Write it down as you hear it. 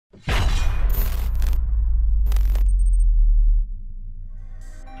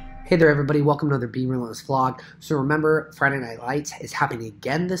Hey there everybody, welcome to another Be Relentless vlog. So remember, Friday Night Lights is happening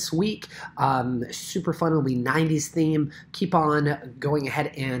again this week. Super fun, it'll be 90s theme. Keep on going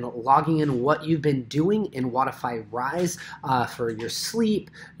ahead and logging in what you've been doing in Wodify Rise for your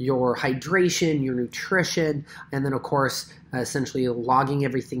sleep, your hydration, your nutrition, and then of course, essentially logging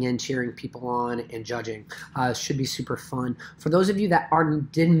everything in, cheering people on, and judging. Should be super fun. For those of you that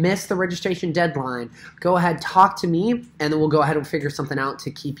didn't miss the registration deadline, go ahead, talk to me, and then we'll go ahead and figure something out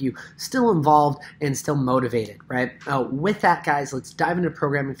to keep you still involved and still motivated, right? With that, guys, let's dive into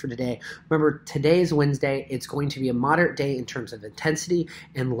programming for today. Remember, today is Wednesday. It's going to be a moderate day in terms of intensity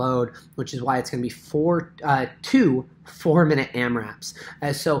and load, which is why it's going to be two 4-minute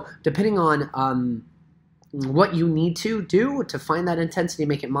AMRAPs. So depending on what you need to do to find that intensity,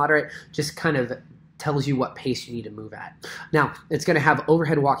 make it moderate, just kind of tells you what pace you need to move at. Now, it's going to have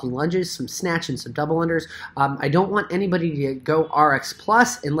overhead walking lunges, some snatch, and some double unders. I don't want anybody to go RX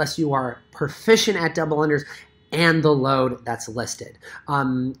Plus unless you are proficient at double unders and the load that's listed.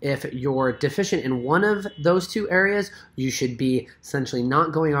 If you're deficient in one of those two areas, you should be essentially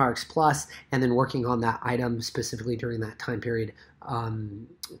not going RX Plus and then working on that item specifically during that time period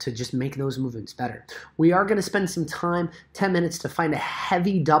to just make those movements better. We are going to spend some time, 10 minutes, to find a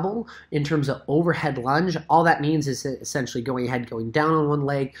heavy double in terms of overhead lunge. All that means is essentially going ahead, going down on one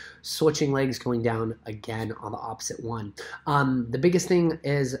leg, switching legs, going down again on the opposite one. The biggest thing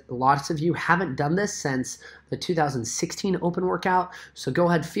is lots of you haven't done this since the 2016 open workout, so go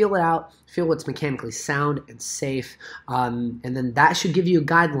ahead, feel it out, feel what's mechanically sound and safe, and then that should give you a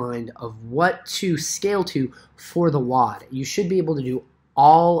guideline of what to scale to for the WOD. You should be able to do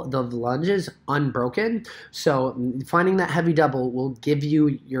all the lunges unbroken, so finding that heavy double will give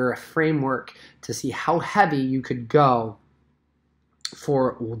you your framework to see how heavy you could go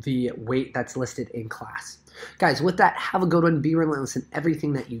for the weight that's listed in class. Guys, with that, have a good one. Be relentless in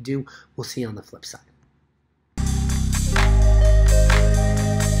everything that you do. We'll see you on the flip side.